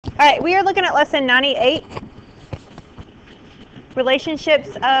right, we are looking at lesson 98, relationships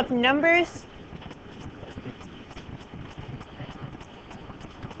of numbers.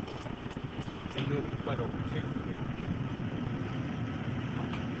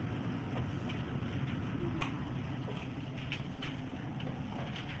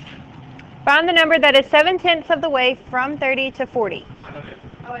 Find the number that is 7/10 of the way from 30 to 40.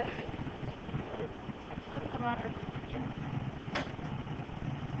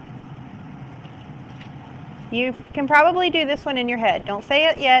 You can probably do this one in your head. Don't say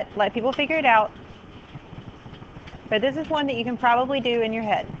it yet. Let people figure it out. But this is one that you can probably do in your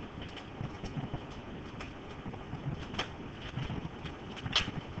head.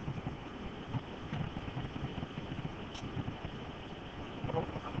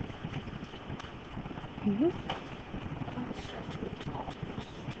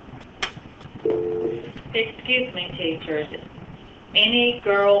 Excuse me, teachers. Any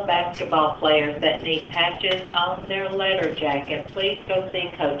girl basketball players that need patches on their letter jacket, please go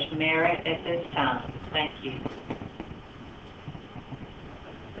see Coach Merritt at this time. Thank you.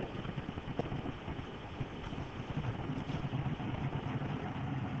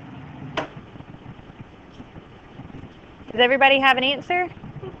 Does everybody have an answer?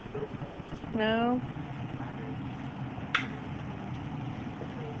 No?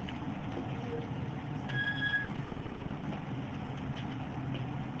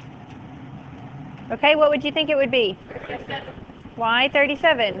 Okay, what would you think it would be? 37. Why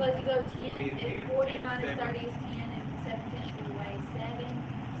 37? Because you go 10 and 40 minus 30 is 10 and 7/10 of the way is 7.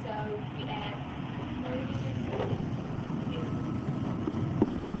 So you add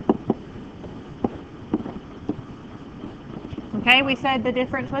 3. Okay, we said the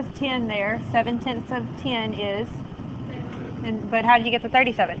difference was 10 there. 7/10 of 10 is. But how did you get to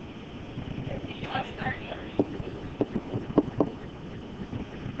 37?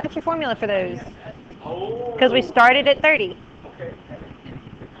 What's your formula for those? Because we started at 30.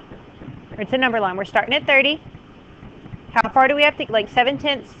 It's a number line. We're starting at 30. How far do we have to, like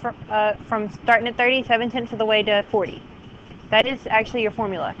 7/10 from starting at 30, 7/10 of the way to 40. That is actually your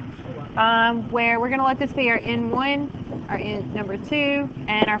formula. Where we're going to let this be our N1, our N number 2,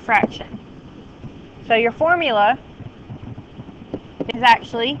 and our fraction. So your formula is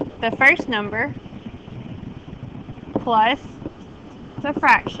actually the first number plus the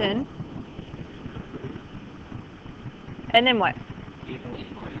fraction, and then what?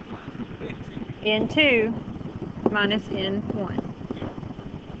 N2 minus N1.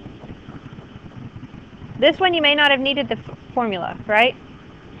 This one you may not have needed the formula, right?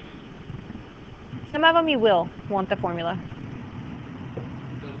 Some of them you will want the formula.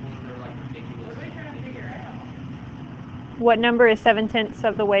 What number is 7/10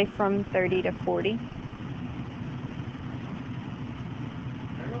 of the way from 30 to 40?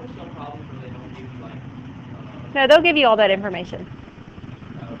 No, they'll give you all that information.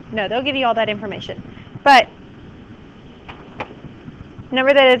 No, they'll give you all that information. But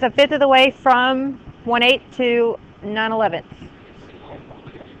number that is 1/5 of the way from 1/8 to 9/11.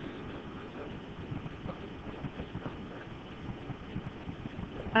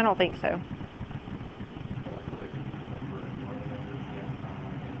 I don't think so.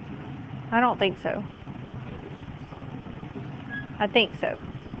 I don't think so. I think so.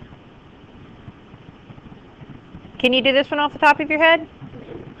 Can you do this one off the top of your head?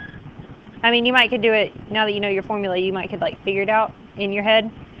 I mean, you might could do it now that you know your formula. You might could like figure it out in your head.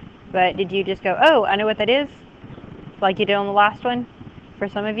 But did you just go, oh, I know what that is? Like you did on the last one for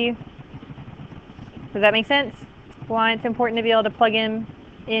some of you? Does that make sense? Why it's important to be able to plug in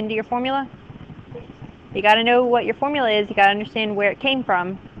into your formula? You got to know what your formula is. You got to understand where it came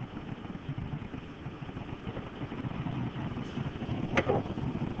from.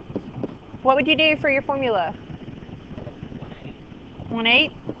 What would you do for your formula?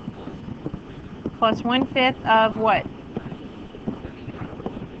 1/8 plus 1/5 of what?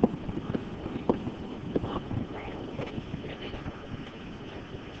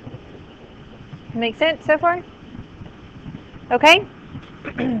 Make sense so far? Okay?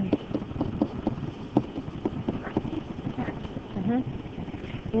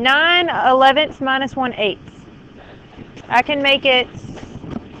 9/11 minus 1/8. I can make it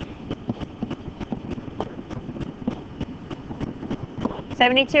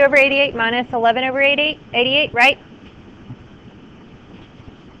 72 over 88 minus 11 over 88, right?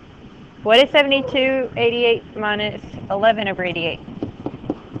 What is 72/88 minus 11 over 88?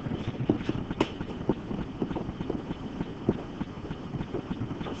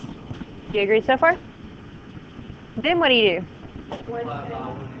 Do you agree so far? Then what do you do?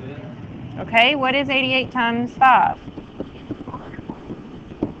 Okay, what is 88 times 5?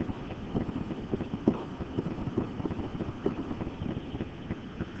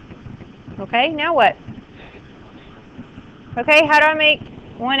 Okay, now what? Okay, how do I make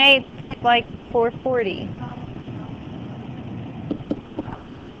 1/8 like 440?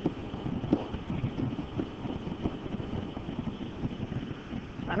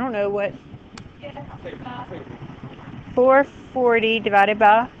 I don't know what 440 divided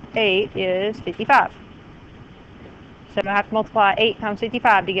by 8 is 55. So I have to multiply 8 times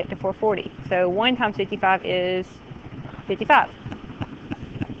 55 to get to 440. So 1 times 55 is 55.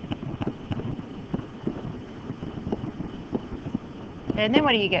 And then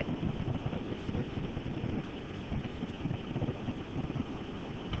what do you get?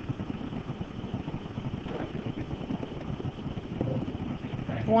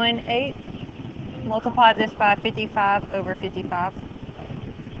 One eighth. Multiply this by 55 over 55.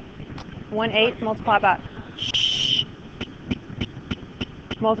 1/8 multiplied by,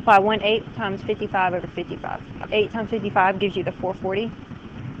 multiply 1/8 times 55 over 55. 8 times 55 gives you the 440.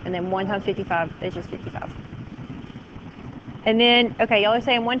 And then 1 times 55 is just 55. And then, okay, y'all are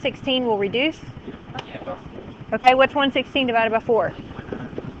saying 116 will reduce? Okay, what's 116 divided by 4?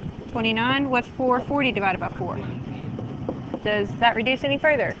 29. What's 440 divided by 4? Does that reduce any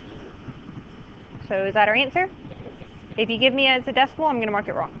further? So is that our answer? If you give me as a decimal, I'm going to mark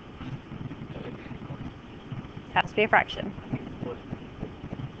it wrong. Has to be a fraction.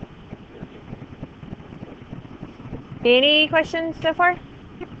 Any questions so far?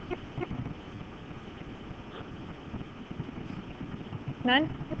 None?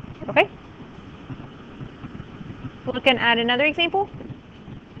 Okay. Looking at another example.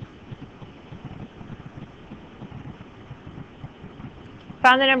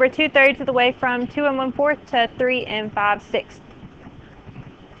 Find the number 2/3 of the way from 2 1/4 to 3 5/6.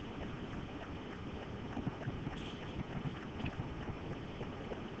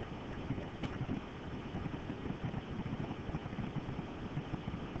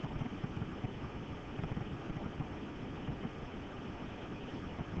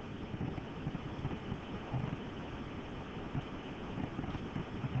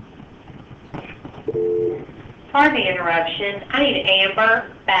 Pardon the interruption. I need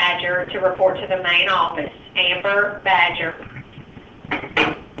Amber Badger to report to the main office. Amber Badger.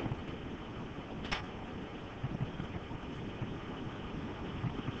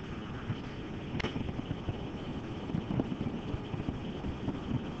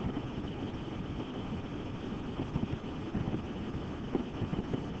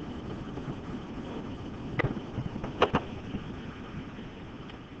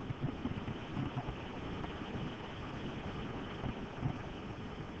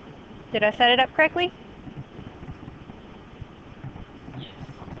 Did I set it up correctly?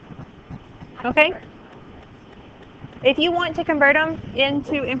 Okay. If you want to convert them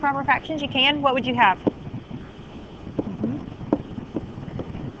into improper fractions, you can. What would you have?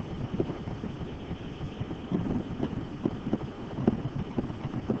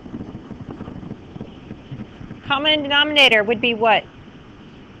 Common denominator would be what?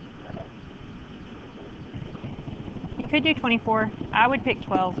 You could do 24. I would pick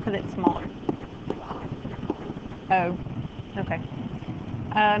 12 because it's smaller. Oh, okay.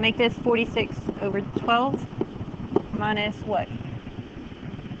 Make this 46 over 12 minus what?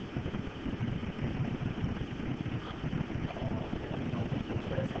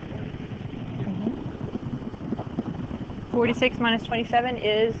 Mm-hmm. 46 minus 27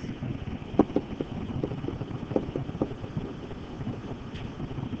 is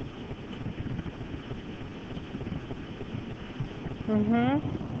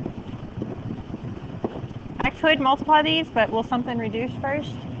I could multiply these, but will something reduce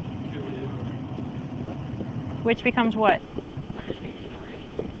first? Which becomes what?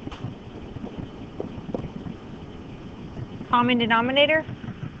 Common denominator?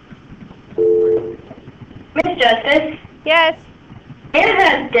 Miss Justice, Yes. can I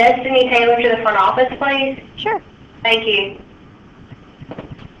have Destiny Taylor to the front office, please? Sure. Thank you.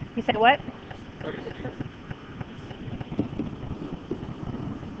 You said what?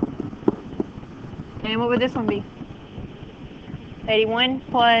 And what would this one be? 81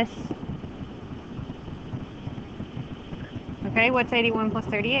 plus... Okay, what's 81 plus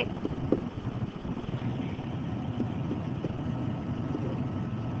 38?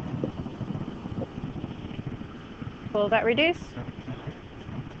 Will that reduce?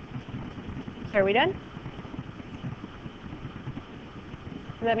 Are we done?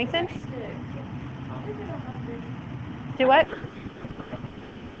 Does that make sense? Do what?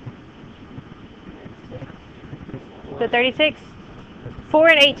 The 36? 4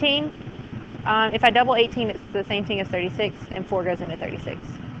 and 18. If I double 18, it's the same thing as 36, and 4 goes into 36.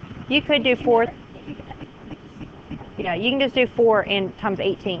 You could do 4. Yeah, you can just do 4 and times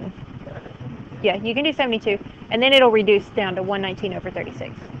 18. Yeah, you can do 72. And then it'll reduce down to 119 over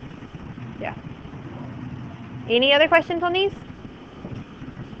 36. Yeah. Any other questions on these?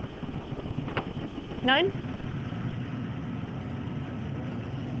 None?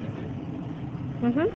 Mm-hmm.